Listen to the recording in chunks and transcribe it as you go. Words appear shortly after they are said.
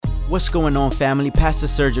What's going on, family? Pastor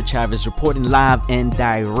Sergio Chavez reporting live and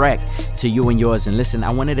direct to you and yours. And listen,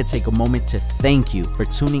 I wanted to take a moment to thank you for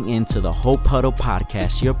tuning in to the Hope Huddle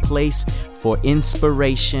podcast, your place for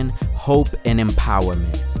inspiration, hope, and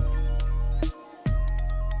empowerment.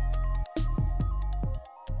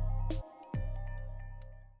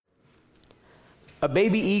 A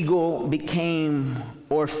baby eagle became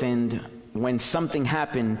orphaned when something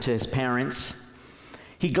happened to his parents.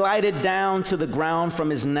 He glided down to the ground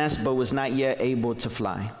from his nest, but was not yet able to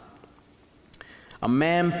fly. A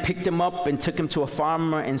man picked him up and took him to a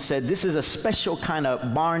farmer and said, "This is a special kind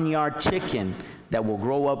of barnyard chicken that will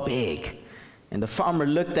grow up big." And the farmer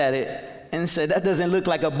looked at it and said, "That doesn't look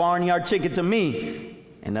like a barnyard chicken to me."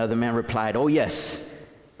 And the other man replied, "Oh yes,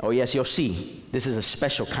 you'll see. This is a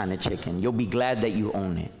special kind of chicken. You'll be glad that you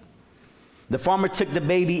own it." The farmer took the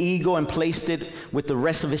baby eagle and placed it with the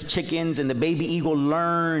rest of his chickens, and the baby eagle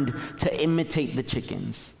learned to imitate the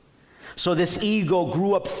chickens. So this eagle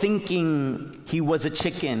grew up thinking he was a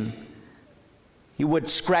chicken. He would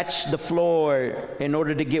scratch the floor in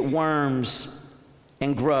order to get worms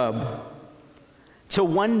and grub. Till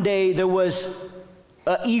one day there was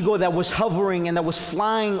an eagle that was hovering and that was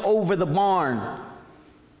flying over the barn.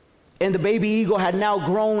 And the baby eagle had now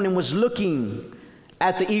grown and was looking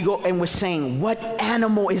at the eagle and was saying, "What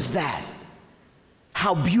animal is that?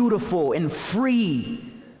 How beautiful and free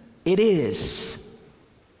it is."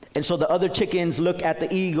 And so the other chickens look at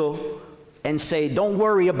the eagle and say, "Don't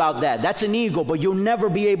worry about that. That's an eagle, but you'll never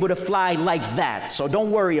be able to fly like that, so don't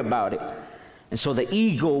worry about it." And so the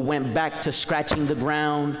eagle went back to scratching the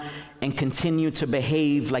ground and continued to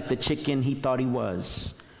behave like the chicken he thought he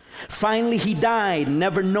was. Finally, he died,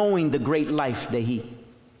 never knowing the great life that he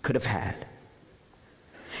could have had.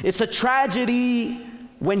 It's a tragedy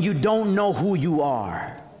when you don't know who you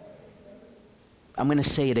are. I'm going to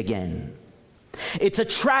say it again. It's a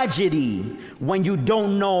tragedy when you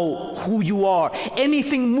don't know who you are.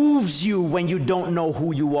 Anything moves you when you don't know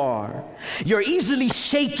who you are. You're easily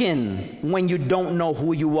shaken when you don't know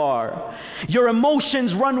who you are. Your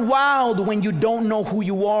emotions run wild when you don't know who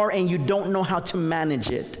you are and you don't know how to manage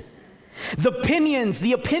it. The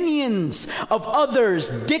opinions of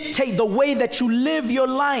others dictate the way that you live your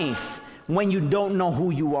life when you don't know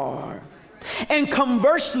who you are. And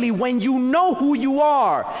conversely, when you know who you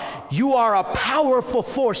are a powerful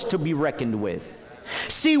force to be reckoned with.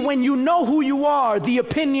 See, when you know who you are, the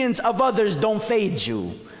opinions of others don't fade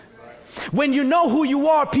you. When you know who you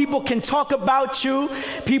are, people can talk about you,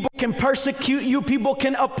 people can persecute you, people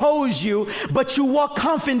can oppose you, but you walk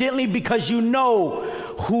confidently because you know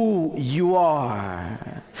who you are.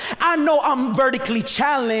 I know I'm vertically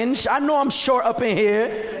challenged. I know I'm short up in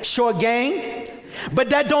here, short gang. But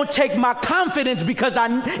that don't take my confidence because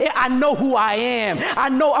I know who I am. I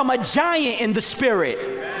know I'm a giant in the spirit.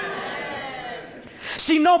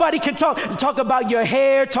 See, nobody can talk about your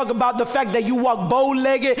hair, talk about the fact that you walk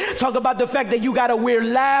bow-legged, talk about the fact that you got a weird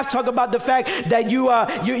laugh, talk about the fact that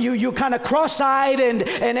you kind of cross-eyed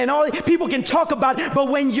and all. People can talk about it, but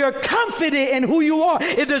when you're confident in who you are,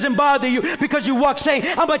 it doesn't bother you because you walk saying,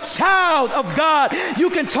 "I'm a child of God." You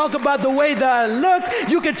can talk about the way that I look,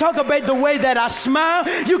 you can talk about the way that I smile,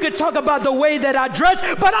 you can talk about the way that I dress,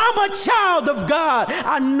 but I'm a child of God.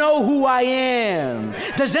 I know who I am.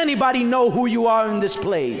 Does anybody know who you are in this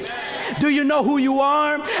place? Do you know who you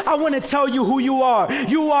are? I want to tell you who you are.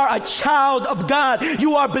 You are a child of God.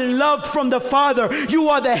 You are beloved from the Father. You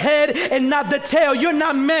are the head and not the tail. You're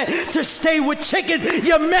not meant to stay with chickens.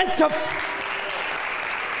 You're meant to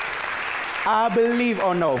I believe,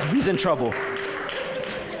 oh no, he's in trouble.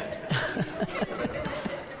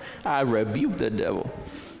 I rebuke the devil.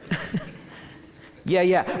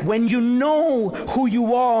 Yeah. When you know who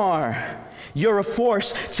you are, you're a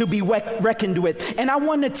force to be reckoned with. And I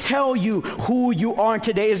want to tell you who you are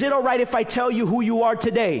today. Is it all right if I tell you who you are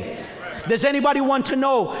today? Does anybody want to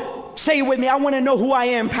know? Say it with me. I want to know who I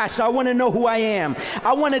am, Pastor. I want to know who I am.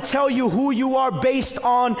 I want to tell you who you are based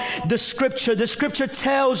on the scripture. The scripture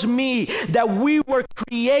tells me that we were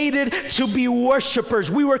created to be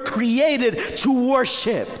worshipers. We were created to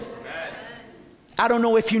worship. I don't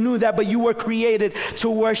know if you knew that, but you were created to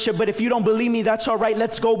worship. But if you don't believe me, that's all right.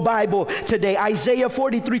 Let's go Bible today. Isaiah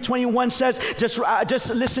 43:21 says,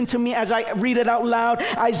 just listen to me as I read it out loud.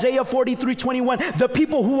 Isaiah 43:21, "The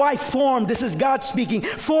people who I formed," this is God speaking,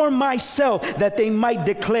 "for myself, that they might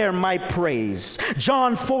declare my praise."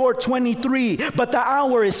 John 4:23, "But the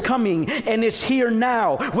hour is coming and is here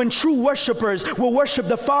now when true worshipers will worship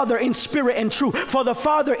the Father in spirit and truth. For the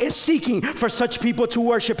Father is seeking for such people to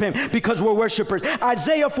worship him," because we're worshipers.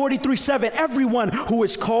 Isaiah 43:7, everyone who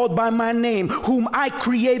is called by my name, whom I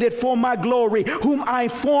created for my glory, whom I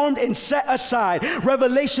formed and set aside.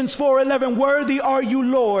 Revelations 4:11, worthy are you,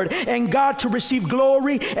 Lord, and God, to receive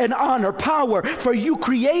glory and honor, power, for you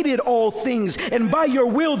created all things, and by your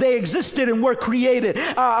will they existed and were created.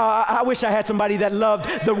 I wish I had somebody that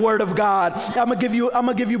loved the word of God. I'm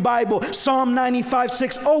gonna give you Bible. Psalm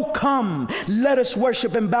 95:6, oh come, let us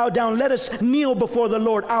worship and bow down. Let us kneel before the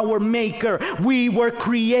Lord, our Maker. We were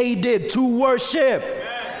created to worship.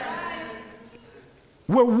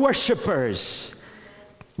 We're worshipers,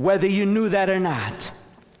 whether you knew that or not.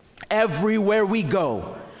 Everywhere we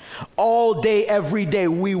go, all day, every day,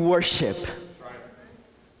 we worship.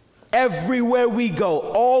 Everywhere we go,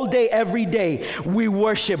 all day, every day, we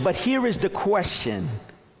worship. But here is the question.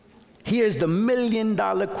 Here's the $1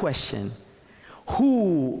 million question.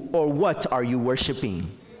 Who or what are you worshiping?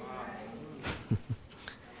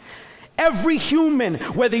 Every human,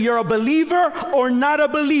 whether you're a believer or not a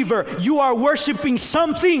believer, you are worshiping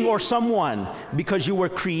something or someone because you were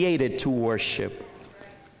created to worship.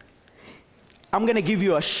 I'm going to give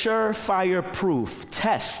you a surefire proof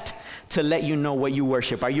test to let you know what you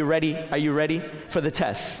worship. Are you ready? Are you ready for the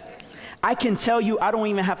test? I can tell you, I don't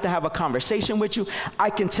even have to have a conversation with you.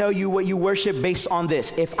 I can tell you what you worship based on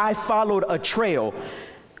this. If I followed a trail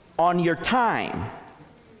on your time,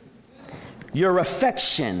 your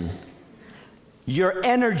affection, your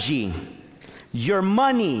energy, your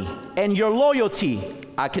money, and your loyalty,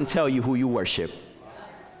 I can tell you who you worship.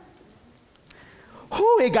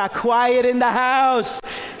 Whoo, it got quiet in the house.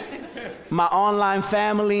 My online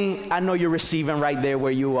family, I know you're receiving right there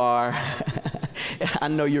where you are. I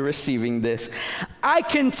know you're receiving this. I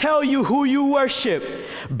can tell you who you worship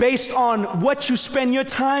based on what you spend your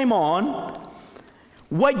time on,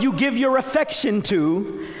 what you give your affection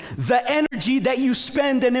to, the energy that you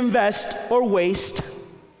spend and invest or waste,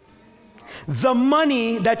 the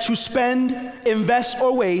money that you spend, invest,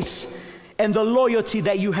 or waste, and the loyalty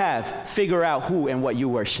that you have. Figure out who and what you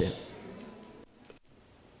worship.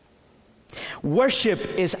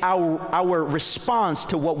 Worship is our response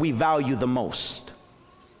to what we value the most.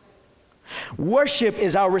 Worship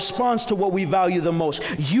is our response to what we value the most.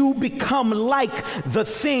 You become like the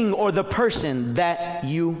thing or the person that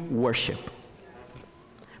you worship.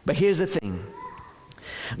 But here's the thing.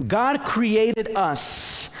 God created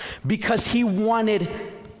us because He wanted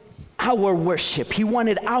our worship. He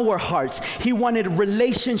wanted our hearts. He wanted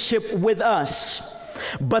relationship with us.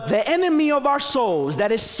 But the enemy of our souls,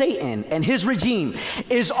 that is Satan and his regime,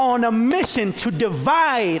 is on a mission to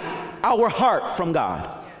divide our heart from God.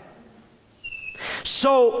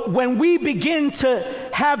 So when we begin to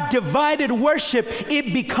have divided worship,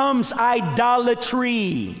 it becomes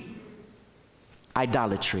idolatry.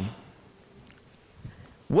 Idolatry.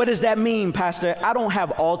 What does that mean, Pastor? I don't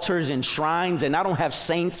have altars and shrines, and I don't have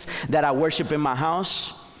saints that I worship in my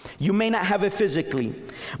house. You may not have it physically,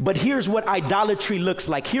 but here's what idolatry looks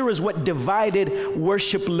like. Here is what divided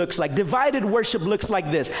worship looks like. Divided worship looks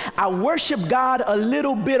like this. I worship God a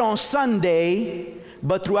little bit on Sunday,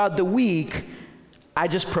 but throughout the week, I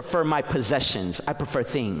just prefer my possessions. I prefer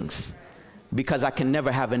things because I can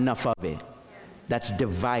never have enough of it. That's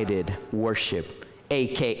divided worship,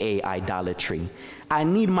 AKA idolatry. I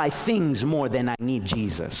need my things more than I need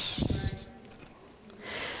Jesus.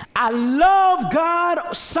 I love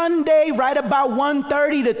God Sunday right about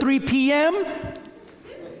 1:30 to 3 p.m.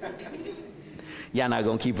 Y'all not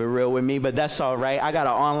gonna keep it real with me, but that's all right. I got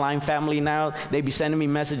an online family now. They be sending me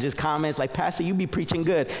messages, comments like, Pastor, you be preaching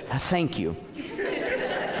good. Thank you.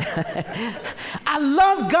 I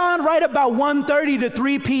love God right about 1:30 to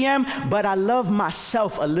 3 p.m., but I love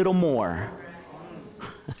myself a little more.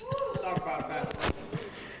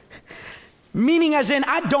 Meaning as in,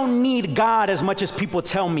 I don't need God as much as people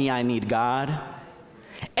tell me I need God.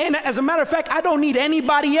 And as a matter of fact, I don't need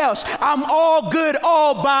anybody else. I'm all good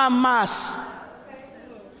all by myself.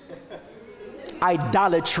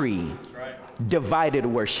 Idolatry, divided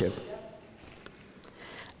worship.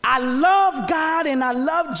 I love God and I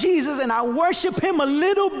love Jesus and I worship Him a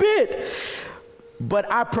little bit,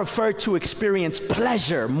 but I prefer to experience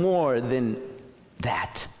pleasure more than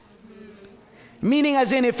that. Meaning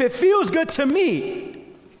as in, if it feels good to me,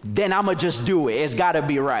 then I'm going to just do it. It's got to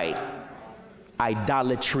be right.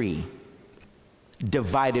 Idolatry,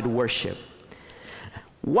 divided worship.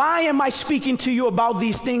 Why am I speaking to you about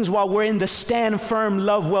these things while we're in the Stand Firm,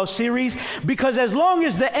 Love Well series? Because as long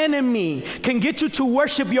as the enemy can get you to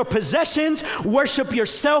worship your possessions, worship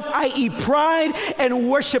yourself, i.e. pride, and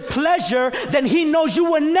worship pleasure, then he knows you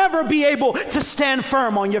will never be able to stand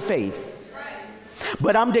firm on your faith.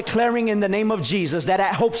 But I'm declaring in the name of Jesus that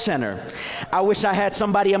at Hope Center, I wish I had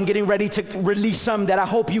somebody, I'm getting ready to release some that I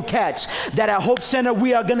hope you catch, that at Hope Center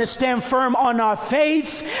we are going to stand firm on our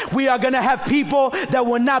faith. We are going to have people that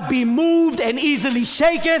will not be moved and easily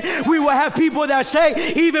shaken. We will have people that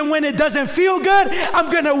say, even when it doesn't feel good,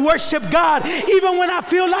 I'm going to worship God. Even when I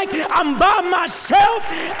feel like I'm by myself,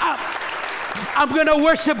 I'm going to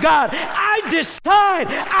worship God.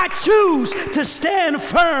 I choose to stand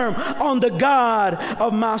firm on the God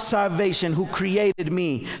of my salvation who created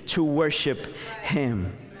me to worship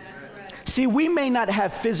him. See, we may not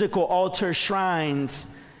have physical altar shrines,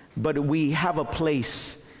 but we have a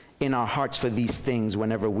place in our hearts for these things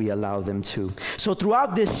whenever we allow them to. So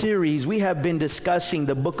throughout this series, we have been discussing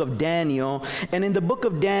the book of Daniel. And in the book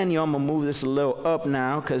of Daniel, I'm going to move this a little up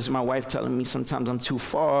now because my wife telling me sometimes I'm too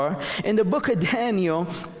far. In the book of Daniel,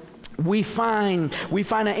 we find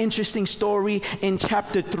an interesting story in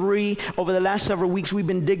chapter 3. Over the last several weeks, we've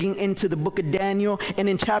been digging into the book of Daniel. And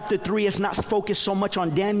in chapter 3, it's not focused so much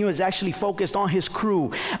on Daniel. It's actually focused on his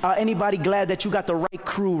crew. Anybody glad that you got the right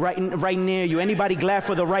crew right near you? Anybody glad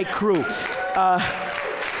for the right crew?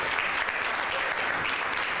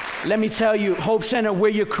 Let me tell you, Hope Center, we're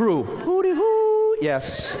your crew. Hooty hoo.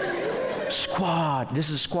 Yes. Squad. This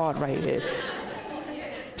is squad right here.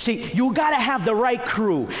 See, you got to have the right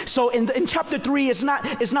crew. So in chapter 3, it's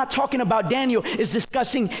not talking about Daniel. It's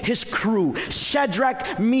discussing his crew,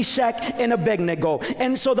 Shadrach, Meshach, and Abednego.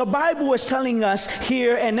 And so the Bible is telling us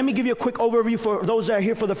here, and let me give you a quick overview for those that are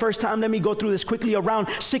here for the first time. Let me go through this quickly. Around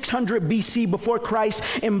 600 BC, before Christ,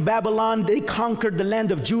 in Babylon, they conquered the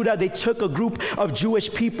land of Judah. They took a group of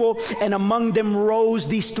Jewish people, and among them rose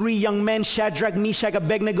these 3 young men, Shadrach, Meshach,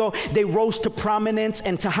 Abednego. They rose to prominence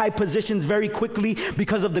and to high positions very quickly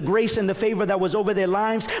because of the grace and the favor that was over their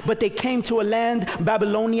lives. But they came to a land,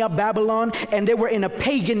 Babylon, and they were in a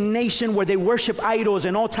pagan nation where they worship idols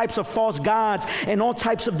and all types of false gods and all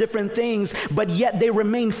types of different things, but yet they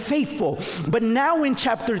remained faithful. But now in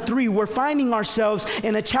chapter 3, we're finding ourselves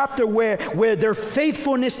in a chapter where their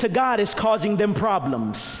faithfulness to God is causing them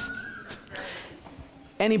problems.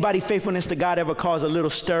 Anybody faithfulness to God ever cause a little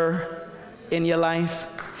stir in your life?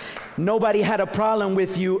 Nobody had a problem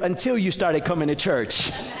with you until you started coming to church.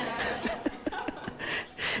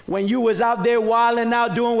 When you was out there wilding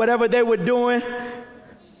out, doing whatever they were doing,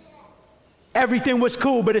 everything was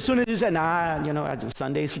cool. But as soon as you said, I do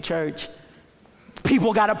Sundays for church,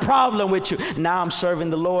 people got a problem with you. Now I'm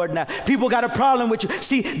serving the Lord. Now people got a problem with you.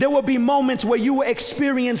 See, there will be moments where you will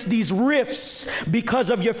experience these rifts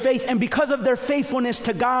because of your faith and because of their faithfulness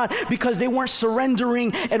to God, because they weren't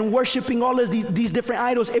surrendering and worshiping all of these different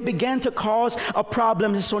idols. It began to cause a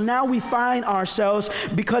problem. And so now we find ourselves,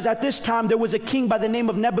 because at this time there was a king by the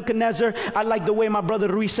name of Nebuchadnezzar. I like the way my brother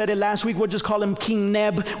Ruiz said it last week. We'll just call him King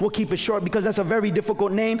Neb. We'll keep it short because that's a very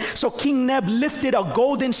difficult name. So King Neb lifted a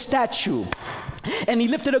golden statue. And he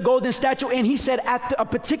lifted a golden statue, and he said at a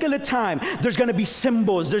particular time, there's going to be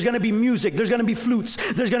cymbals, there's going to be music, there's going to be flutes,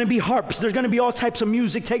 there's going to be harps, there's going to be all types of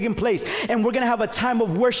music taking place. And we're going to have a time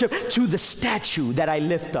of worship to the statue that I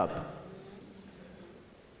lift up.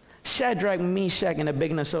 Shadrach, Meshach, and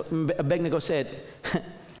Abednego said,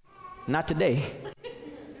 not today.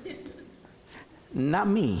 Not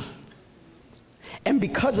me. And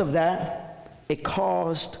because of that, it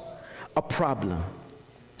caused a problem.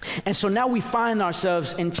 And so now we find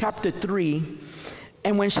ourselves in chapter 3,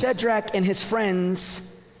 and when Shadrach and his friends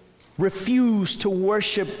refused to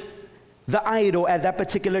worship the idol at that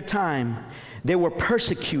particular time, they were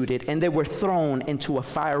persecuted and they were thrown into a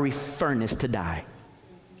fiery furnace to die.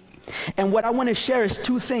 And what I want to share is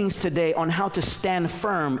 2 things today on how to stand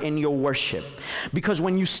firm in your worship. Because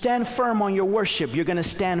when you stand firm on your worship, you're going to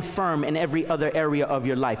stand firm in every other area of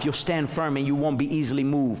your life. You'll stand firm and you won't be easily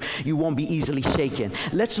moved. You won't be easily shaken.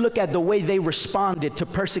 Let's look at the way they responded to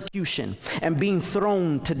persecution and being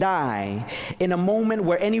thrown to die in a moment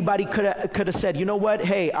where anybody could have said, you know what?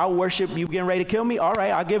 Hey, I'll worship. You getting ready to kill me? All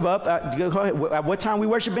right, I'll give up. Go ahead. At what time we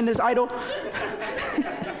worshiping this idol?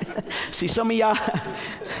 See, some of y'all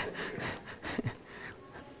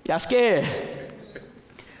scared.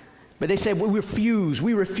 But they said, we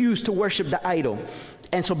refuse to worship the idol.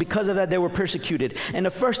 And so because of that, they were persecuted. And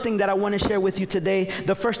the first thing that I want to share with you today,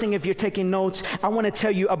 the first thing, if you're taking notes, I want to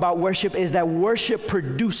tell you about worship is that worship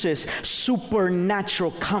produces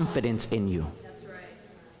supernatural confidence in you. That's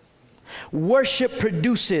right. Worship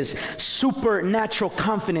produces supernatural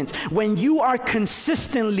confidence. When you are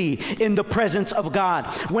consistently in the presence of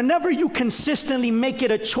God, whenever you consistently make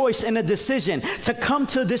it a choice and a decision to come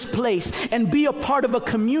to this place and be a part of a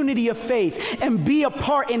community of faith and be a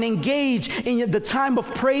part and engage in the time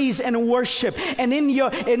of praise and worship, and in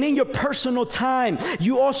your personal time,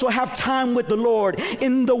 you also have time with the Lord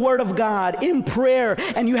in the Word of God, in prayer,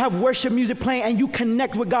 and you have worship music playing and you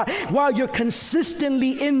connect with God while you're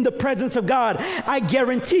consistently in the presence of God, I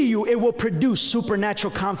guarantee you it will produce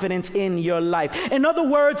supernatural confidence in your life. In other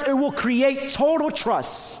words, it will create total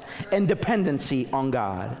trust and dependency on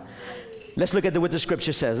God. Let's look at what the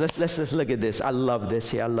scripture says. Let's look at this. I love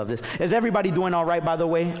this here. I love this. Is everybody doing all right, by the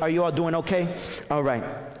way? Are you all doing okay? All right.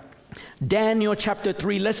 Daniel chapter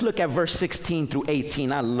 3, let's look at verse 16 through 18.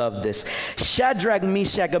 I love this. Shadrach,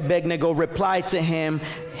 Meshach, Abednego replied to him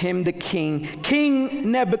the king,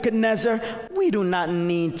 King Nebuchadnezzar, we do not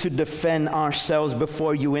need to defend ourselves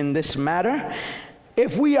before you in this matter.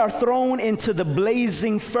 If we are thrown into the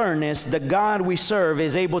blazing furnace, the God we serve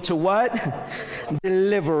is able to what?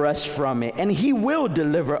 Deliver us from it. And he will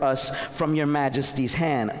deliver us from your majesty's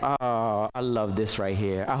hand. Oh, I love this right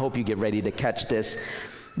here. I hope you get ready to catch this.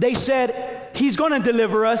 They said, he's going to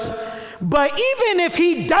deliver us, but even if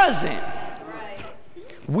he doesn't,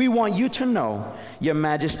 we want you to know, your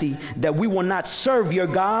majesty, that we will not serve your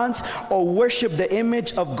gods or worship the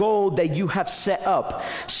image of gold that you have set up.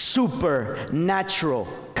 Supernatural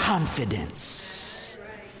confidence.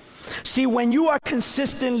 See, when you are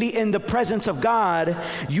consistently in the presence of God,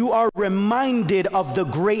 you are reminded of the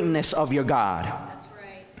greatness of your God.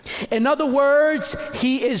 In other words,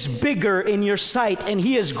 he is bigger in your sight and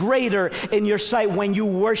he is greater in your sight when you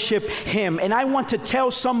worship him. And I want to tell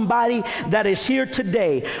somebody that is here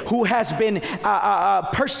today who has been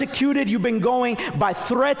persecuted, you've been going by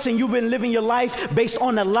threats, and you've been living your life based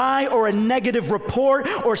on a lie or a negative report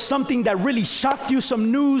or something that really shocked you,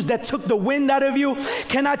 some news that took the wind out of you.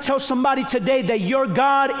 Can I tell somebody today that your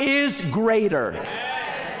God is greater?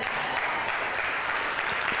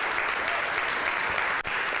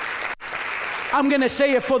 I'm going to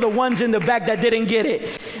say it for the ones in the back that didn't get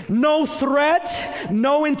it. No threat,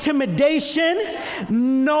 no intimidation,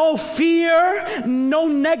 no fear, no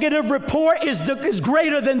negative report is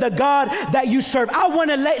greater than the God that you serve. I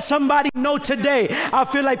want to let somebody know today, I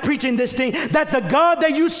feel like preaching this thing, that the God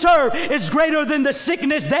that you serve is greater than the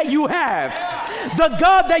sickness that you have. The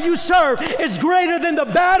God that you serve is greater than the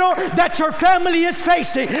battle that your family is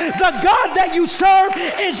facing. The God that you serve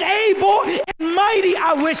is able and mighty.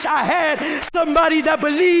 I wish I had somebody that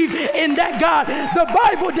believed in that God. The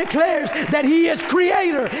Bible declares that he is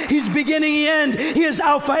creator. He's beginning and end. He is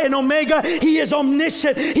Alpha and Omega. He is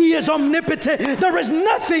omniscient. He is omnipotent. There is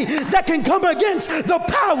nothing that can come against the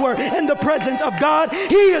power and the presence of God.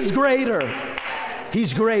 He is greater.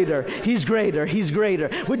 He's greater. He's greater. He's greater.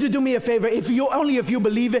 Would you do me a favor? If you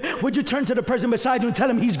believe it, would you turn to the person beside you and tell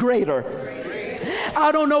him he's greater?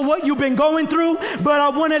 I don't know what you've been going through, but I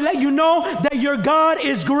want to let you know that your God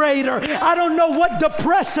is greater. I don't know what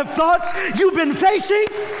depressive thoughts you've been facing.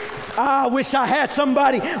 I wish I had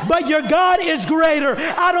somebody, but your God is greater.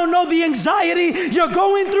 I don't know the anxiety you're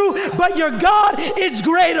going through, but your God is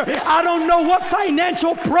greater. I don't know what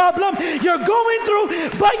financial problem you're going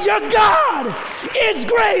through, but your God is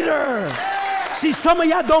greater. See, some of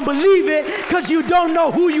y'all don't believe it because you don't know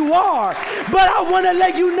who you are. But I want to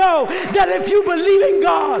let you know that if you believe in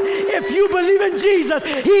God, if you believe in Jesus,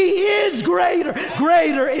 he is greater.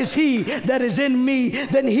 Greater is he that is in me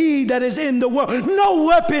than he that is in the world. No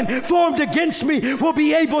weapon formed against me will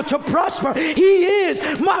be able to prosper. He is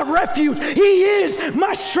my refuge. He is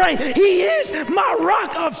my strength. He is my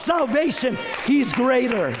rock of salvation. He's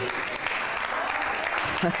greater.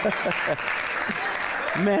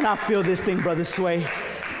 Man, I feel this thing, Brother Sway.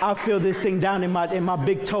 I feel this thing down in my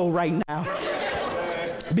big toe right now.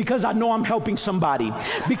 Because I know I'm helping somebody.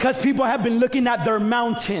 Because people have been looking at their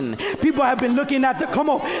mountain. People have been looking at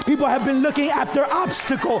people have been looking at their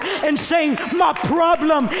obstacle and saying, my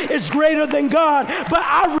problem is greater than God. But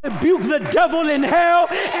I rebuke the devil in hell,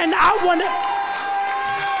 and I want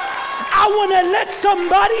to let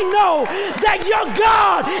somebody know that your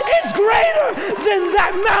God is greater than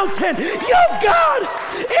that mountain. Your God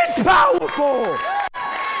is powerful.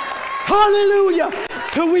 Hallelujah.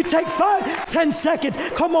 Can we take 5-10 seconds?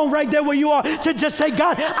 Come on, right there where you are, to just say,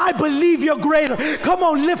 God, I believe you're greater. Come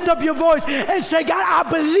on, lift up your voice and say, God, I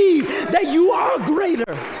believe that you are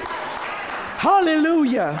greater.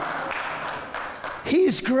 Hallelujah.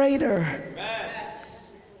 He's greater.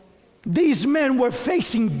 These men were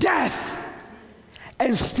facing death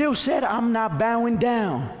and still said, I'm not bowing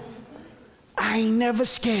down. I ain't never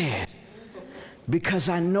scared. Because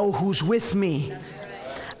I know who's with me.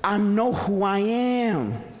 I know who I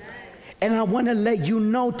am. And I want to let you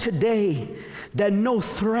know today that no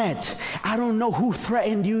threat, I don't know who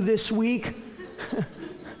threatened you this week.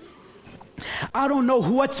 I don't know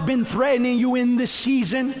what's been threatening you in this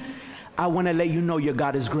season. I want to let you know your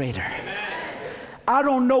God is greater. I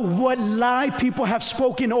don't know what lie people have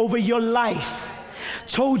spoken over your life.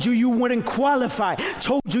 Told you wouldn't qualify,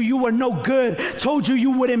 told you were no good, told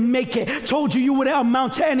you wouldn't make it, told you wouldn't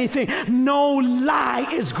amount to anything. No lie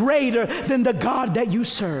is greater than the God that you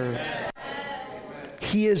serve.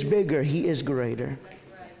 He is bigger, he is greater.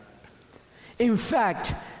 In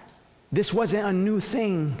fact, this wasn't a new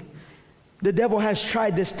thing. The devil has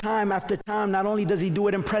tried this time after time. Not only does he do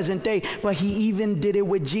it in present day, but he even did it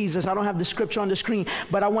with Jesus. I don't have the scripture on the screen,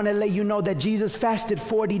 but I want to let you know that Jesus fasted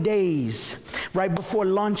 40 days right before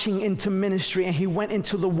launching into ministry, and he went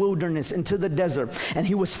into the wilderness, into the desert, and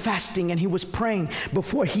he was fasting and he was praying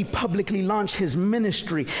before he publicly launched his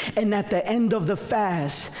ministry. And at the end of the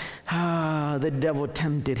fast, the devil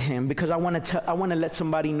tempted him, because I want to let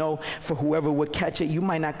somebody know, for whoever would catch it. You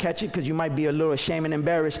might not catch it because you might be a little ashamed and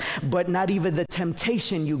embarrassed, but not even the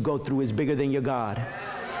temptation you go through is bigger than your God.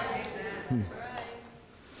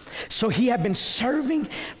 So he had been serving,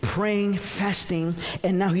 praying, fasting,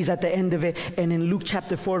 and now he's at the end of it. And in Luke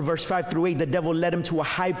chapter 4, verse 5 through 8, the devil led him to a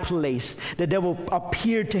high place. The devil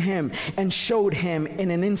appeared to him and showed him in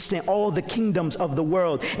an instant all the kingdoms of the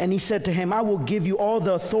world. And he said to him, I will give you all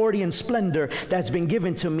the authority and splendor that's been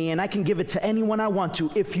given to me, and I can give it to anyone I want to.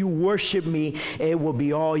 If you worship me, it will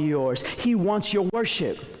be all yours. He wants your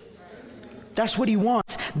worship. That's what he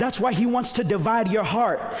wants. That's why he wants to divide your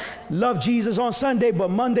heart. Love Jesus on Sunday, but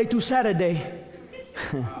Monday through Saturday.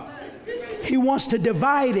 He wants to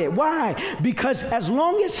divide it. Why? Because as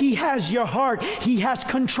long as he has your heart, he has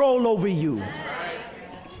control over you.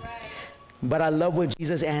 But I love what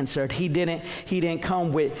Jesus answered. He didn't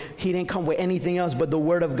come with anything else but the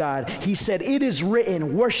word of God. He said, it is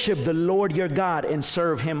written, worship the Lord your God and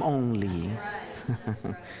serve him only.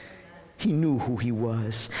 He knew who he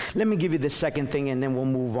was. Let me give you the second thing and then we'll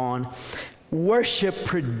move on. Worship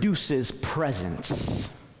produces presence.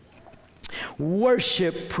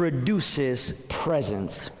 Worship produces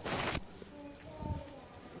presence.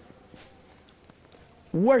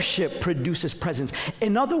 Worship produces presence.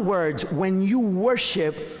 In other words, when you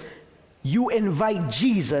worship, you invite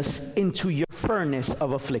Jesus into your furnace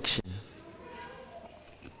of affliction.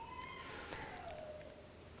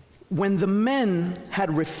 When the men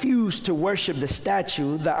had refused to worship the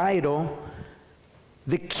statue, the idol,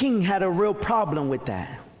 the king had a real problem with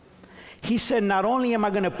that. He said, not only am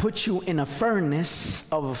I going to put you in a furnace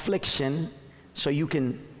of affliction so you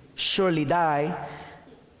can surely die,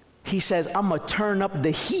 he says, I'm going to turn up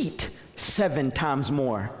the heat 7 times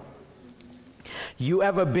more. You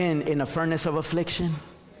ever been in a furnace of affliction?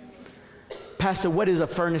 Pastor, what is a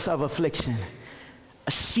furnace of affliction?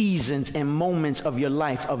 Seasons and moments of your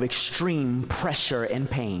life of extreme pressure and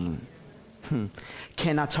pain.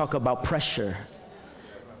 Can I talk about pressure?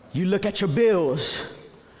 You look at your bills.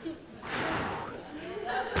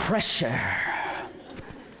 Pressure.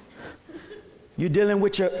 You're dealing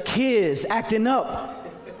with your kids acting up.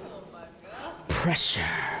 Pressure.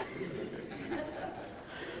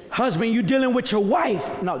 Husband, you're dealing with your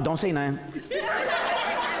wife. No, don't say nothing.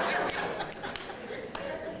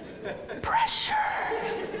 Pressure.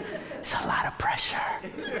 It's a lot of pressure.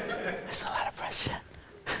 It's a lot of pressure.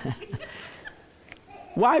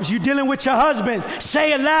 Wives, you're dealing with your husbands.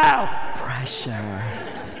 Say it loud. Pressure.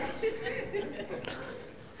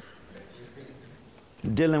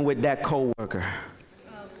 Dealing with that coworker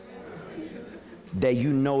that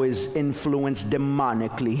you know is influenced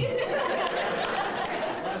demonically.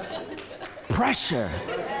 Pressure.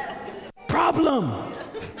 Problem.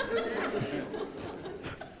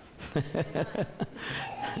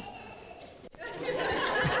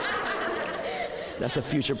 That's a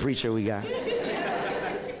future preacher we got.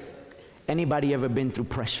 Anybody ever been through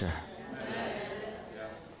pressure?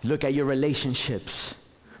 Look at your relationships.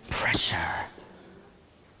 Pressure.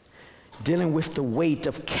 Dealing with the weight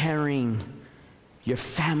of carrying your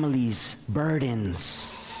family's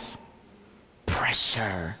burdens.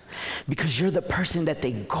 Pressure. Because you're the person that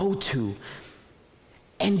they go to,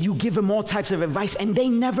 and you give them all types of advice, and they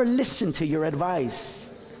never listen to your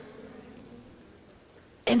advice.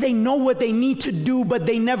 And they know what they need to do, but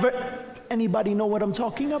they never. Anybody know what I'm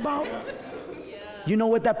talking about? You know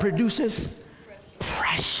what that produces?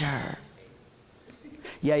 Pressure.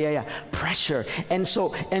 Yeah. Pressure. And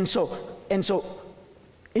so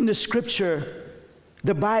in the scripture,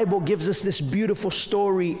 The Bible gives us this beautiful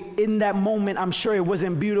story. In that moment, I'm sure it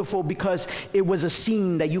wasn't beautiful because it was a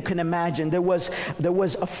scene that you can imagine. There was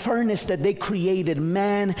a furnace that they created,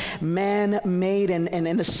 man made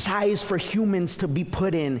and a size for humans to be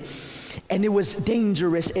put in. And it was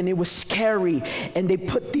dangerous and it was scary. And they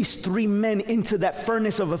put these 3 men into that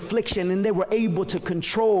furnace of affliction, and they were able to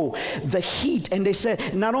control the heat. And they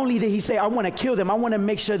said, not only did he say, I want to kill them, I want to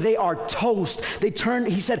make sure they are toast.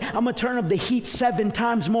 He said, I'm going to turn up the heat 7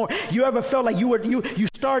 times more. You ever felt like you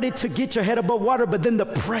started to get your head above water, but then the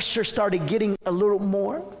pressure started getting a little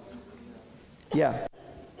more? Yeah.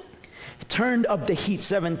 Turned up the heat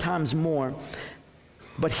 7 times more.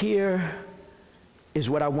 But here is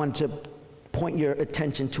what I want to point your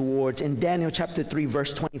attention towards. In Daniel chapter 3,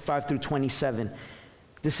 verse 25 through 27,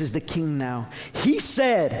 this is the king now. He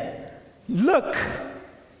said, look,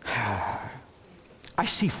 I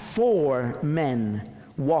see 4 men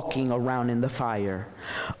walking around in the fire,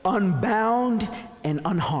 unbound and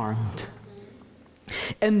unharmed.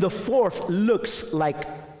 And the 4th looks like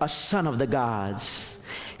a son of the gods.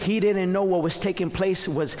 He didn't know what was taking place.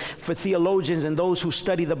 Was for theologians and those who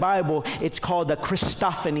study the Bible, it's called a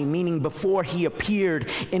Christophany, meaning before he appeared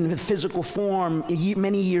in the physical form,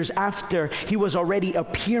 many years after, he was already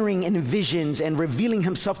appearing in visions and revealing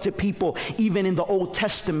himself to people, even in the Old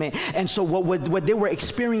Testament. And so what they were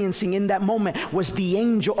experiencing in that moment was the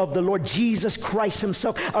angel of the Lord Jesus Christ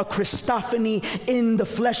himself, a Christophany in the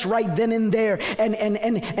flesh right then and there.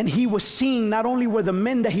 And he was seeing, not only were the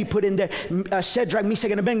men that he put in there, Shadrach, Meshach,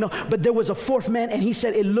 and Abednego, but there was a 4th man, and he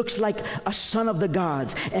said, it looks like a son of the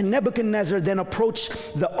gods. And Nebuchadnezzar then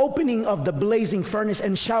approached the opening of the blazing furnace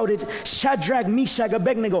and shouted, Shadrach, Meshach,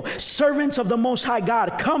 Abednego, servants of the Most High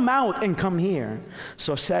God, come out and come here.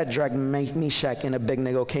 So Shadrach, Meshach, and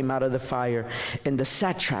Abednego came out of the fire, and the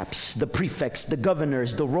satraps, the prefects, the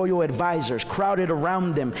governors, the royal advisors crowded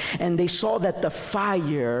around them, and they saw that the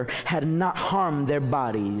fire had not harmed their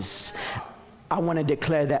bodies. I want to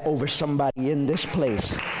declare that over somebody in this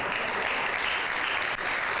place.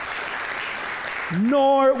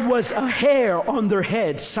 Nor was a hair on their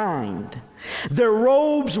head signed. Their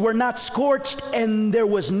robes were not scorched, and there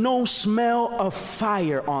was no smell of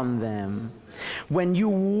fire on them. When you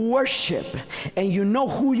worship and you know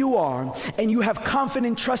who you are and you have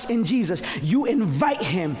confident trust in Jesus, you invite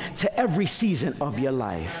him to every season of your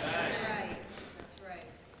life.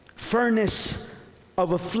 Furnace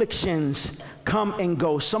of afflictions come and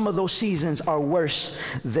go. Some of those seasons are worse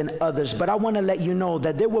than others, but I want to let you know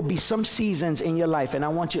that there will be some seasons in your life, and I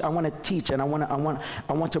want to teach, and I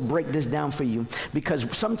want to break this down for you, because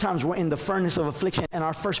sometimes we're in the furnace of affliction and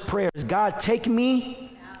our first prayer is, God, take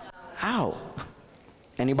me out.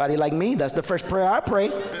 Anybody like me? That's the first prayer I pray.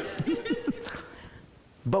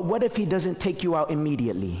 But what if he doesn't take you out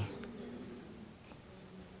immediately?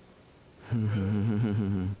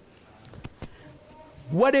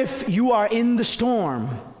 What if you are in the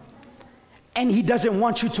storm and he doesn't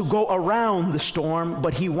want you to go around the storm,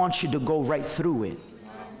 but he wants you to go right through it?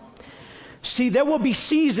 See, there will be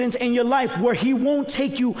seasons in your life where he won't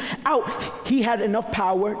take you out. He had enough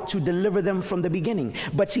power to deliver them from the beginning.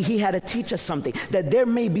 But see, he had to teach us something, that there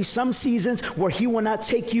may be some seasons where he will not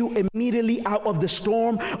take you immediately out of the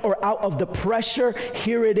storm or out of the pressure.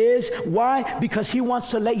 Here it is. Why? Because he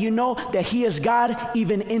wants to let you know that he is God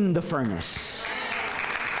even in the furnace.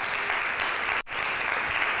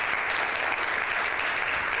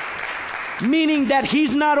 Meaning that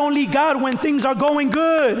he's not only God when things are going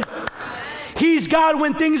good, he's God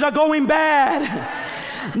when things are going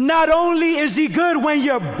bad. Not only is he good when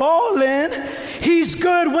you're balling, he's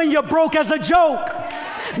good when you're broke as a joke.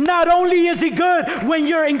 Not only is he good when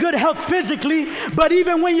you're in good health physically, but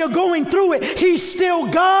even when you're going through it, he's still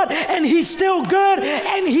God and he's still good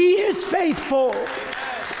and he is faithful.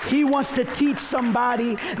 He wants to teach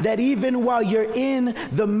somebody that even while you're in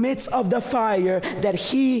the midst of the fire, that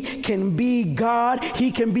he can be God,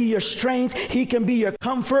 he can be your strength, he can be your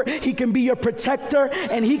comfort, he can be your protector,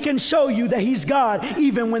 and he can show you that he's God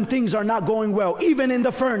even when things are not going well. Even in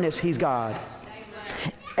the furnace, he's God.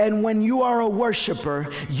 And when you are a worshiper,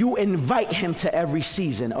 you invite him to every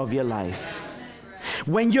season of your life.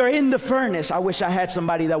 When you're in the furnace, I wish I had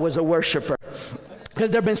somebody that was a worshiper. Because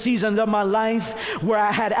there have been seasons of my life where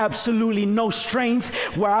I had absolutely no strength,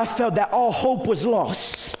 where I felt that all hope was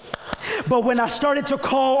lost. But when I started to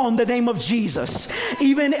call on the name of Jesus,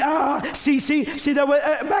 even there was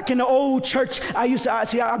back in the old church. I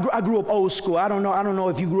grew up old school. I don't know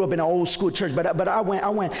if you grew up in an old school church, but I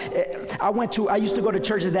used to go to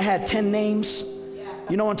churches that had 10 names.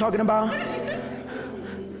 You know what I'm talking about?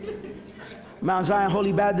 Mount Zion,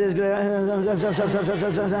 Holy Baptist,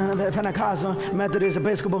 Pentecostal, Methodist,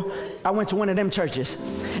 Episcopal. I went to one of them churches.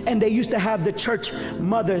 And they used to have the church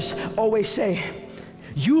mothers always say,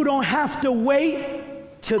 you don't have to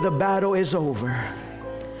wait till the battle is over.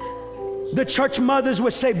 The church mothers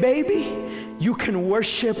would say, baby, you can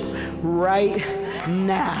worship right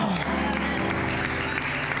now.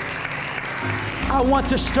 I want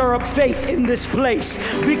to stir up faith in this place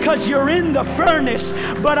because you're in the furnace,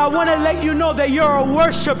 but I want to let you know that you're a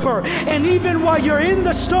worshiper. And even while you're in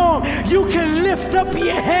the storm, you can lift up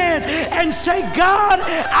your hands and say, God,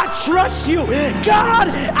 I trust you. God,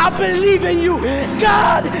 I believe in you.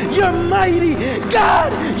 God, you're mighty.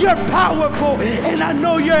 God, you're powerful. And I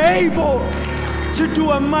know you're able to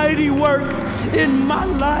do a mighty work in my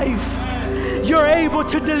life. You're able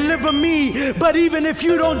to deliver me, but even if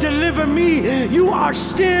you don't deliver me, you are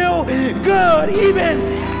still good.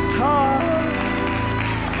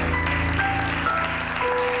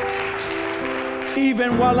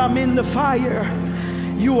 Even while I'm in the fire,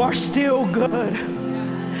 you are still good.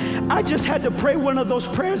 I just had to pray one of those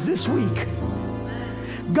prayers this week.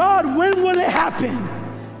 God, when will it happen?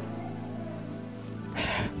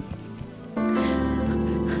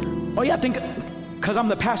 Oh, yeah, I think because I'm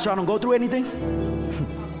the pastor, I don't go through anything.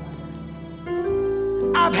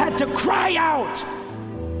 I've had to cry out,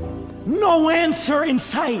 no answer in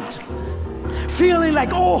sight, feeling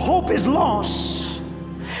like all hope is lost,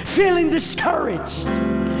 feeling discouraged.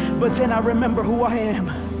 But then I remember who I am.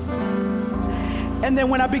 And then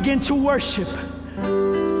when I begin to worship,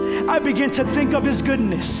 I begin to think of His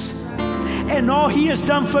goodness and all He has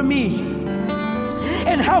done for me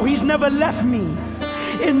and how He's never left me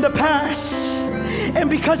in the past. And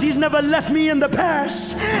because He's never left me in the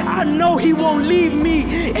past, I know He won't leave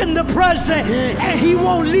me in the present, and He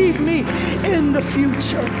won't leave me in the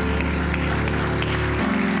future.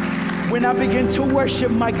 When I begin to worship,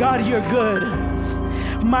 my God, you're good.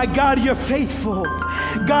 My God, you're faithful.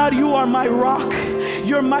 God, you are my rock.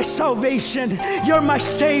 You're my salvation. You're my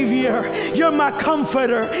Savior. You're my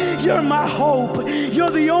comforter. You're my hope.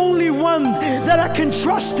 You're the only one that I can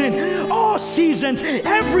trust in all seasons.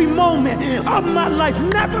 Every moment of my life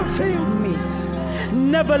never failed me,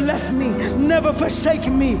 never left me, never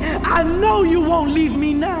forsaken me. I know you won't leave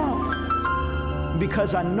me now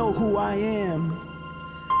because I know who I am.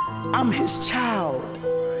 I'm His child.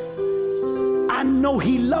 I know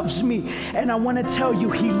He loves me, and I want to tell you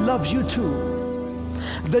He loves you too.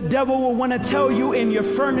 The devil will want to tell you in your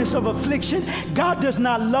furnace of affliction, God does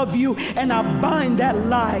not love you, and I bind that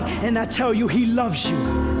lie, and I tell you He loves you.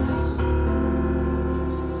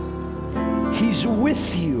 He's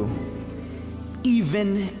with you,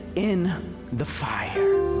 even in the fire.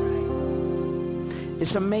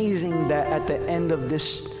 It's amazing that at the end of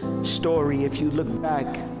this story, if you look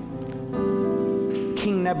back,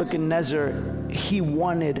 King Nebuchadnezzar, he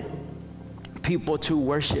wanted people to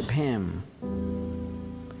worship him.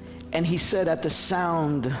 And he said at the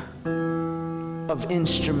sound of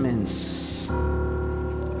instruments,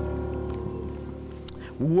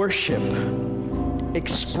 worship,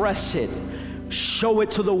 express it, show it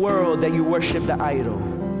to the world that you worship the idol.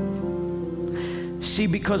 See,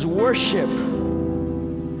 because worship,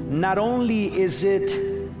 not only is it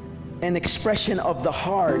an expression of the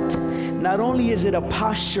heart, not only is it a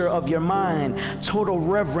posture of your mind, total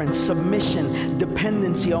reverence, submission,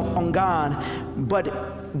 dependency on God, but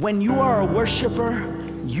when you are a worshiper,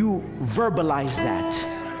 you verbalize that.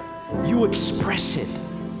 You express it.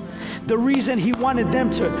 The reason he wanted them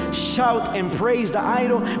to shout and praise the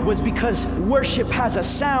idol was because worship has a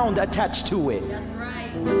sound attached to it. That's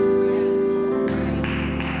right.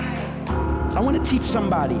 I want to teach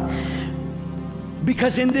somebody.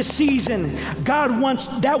 Because in this season, God wants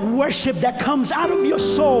that worship that comes out of your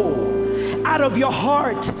soul, out of your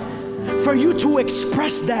heart, for you to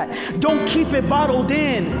express that. Don't keep it bottled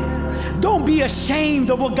in. Don't be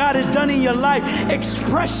ashamed of what God has done in your life.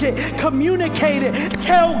 Express it, communicate it.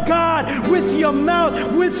 Tell God with your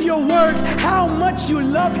mouth, with your words, how much you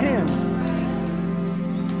love Him.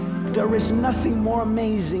 There is nothing more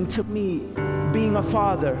amazing to me being a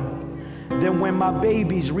father than when my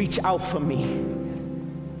babies reach out for me.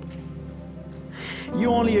 You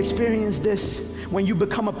only experience this when you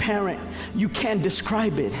become a parent. You can't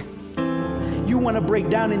describe it. You want to break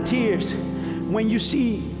down in tears when you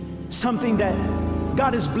see something that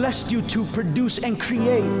God has blessed you to produce and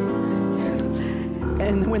create.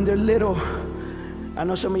 And when they're little, I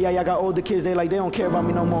know some of y'all got older kids, they don't care about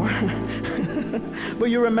me no more. But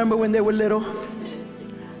you remember when they were little?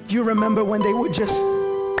 You remember when they would just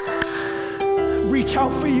reach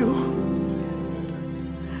out for you?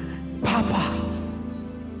 Papa,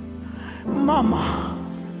 mama.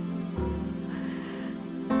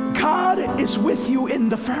 God is with you in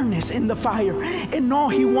the furnace, in the fire, and all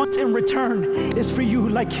he wants in return is for you,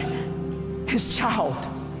 like his child,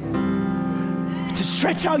 to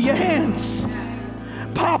stretch out your hands.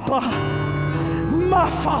 Papa, my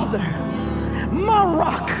Father, my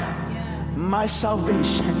rock, my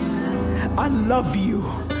salvation. I love you.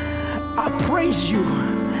 I praise you.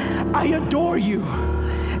 I adore you.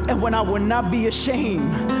 And when I will not be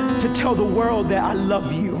ashamed to tell the world that I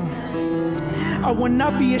love you. I will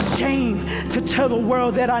not be ashamed to tell the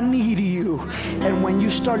world that I need you. And when you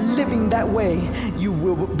start living that way, you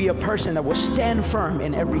will be a person that will stand firm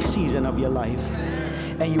in every season of your life.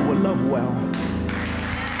 And you will love well.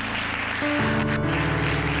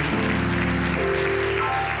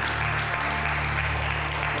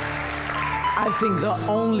 I think the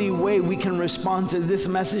only way we can respond to this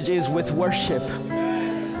message is with worship.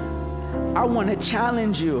 I want to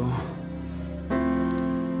challenge you.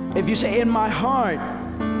 If you say, in my heart,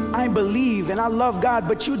 I believe and I love God,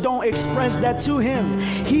 but you don't express that to him,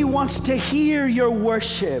 he wants to hear your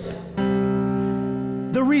worship.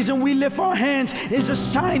 The reason we lift our hands is a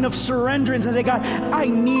sign of surrenderance and say, God, I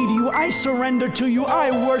need you. I surrender to you.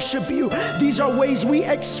 I worship you. These are ways we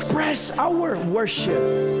express our worship.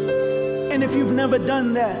 And if you've never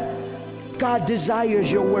done that, God desires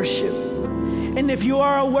your worship. And if you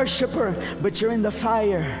are a worshiper, but you're in the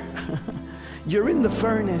fire, you're in the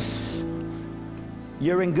furnace,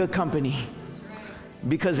 you're in good company.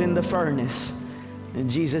 Because in the furnace,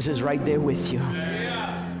 Jesus is right there with you.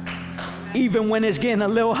 Even when it's getting a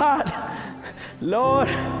little hot, Lord,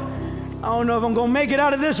 I don't know if I'm going to make it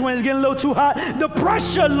out of this one. It's getting a little too hot. The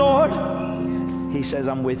pressure, Lord. He says,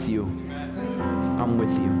 I'm with you. I'm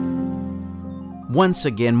with you. Once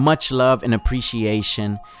again, much love and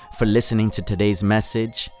appreciation for listening to today's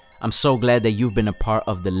message. I'm so glad that you've been a part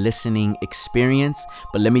of the listening experience,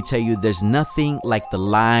 but let me tell you, there's nothing like the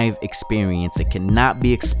live experience. It cannot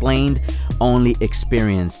be explained, only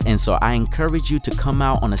experienced. And so I encourage you to come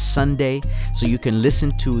out on a Sunday so you can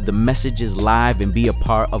listen to the messages live and be a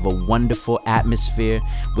part of a wonderful atmosphere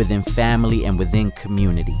within family and within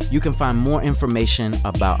community. You can find more information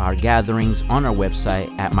about our gatherings on our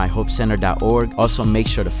website at myhopecenter.org. Also, make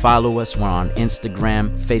sure to follow us. We're on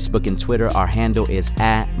Instagram, Facebook, and Twitter. Our handle is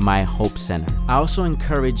at My Hope Center. I also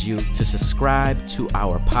encourage you to subscribe to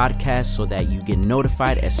our podcast so that you get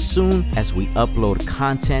notified as soon as we upload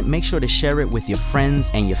content. Make sure to share it with your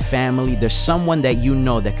friends and your family. There's someone that you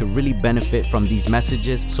know that could really benefit from these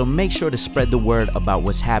messages. So make sure to spread the word about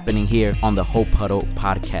what's happening here on the Hope Huddle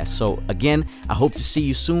podcast. So again, I hope to see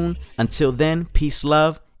you soon. Until then, peace,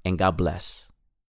 love, and God bless.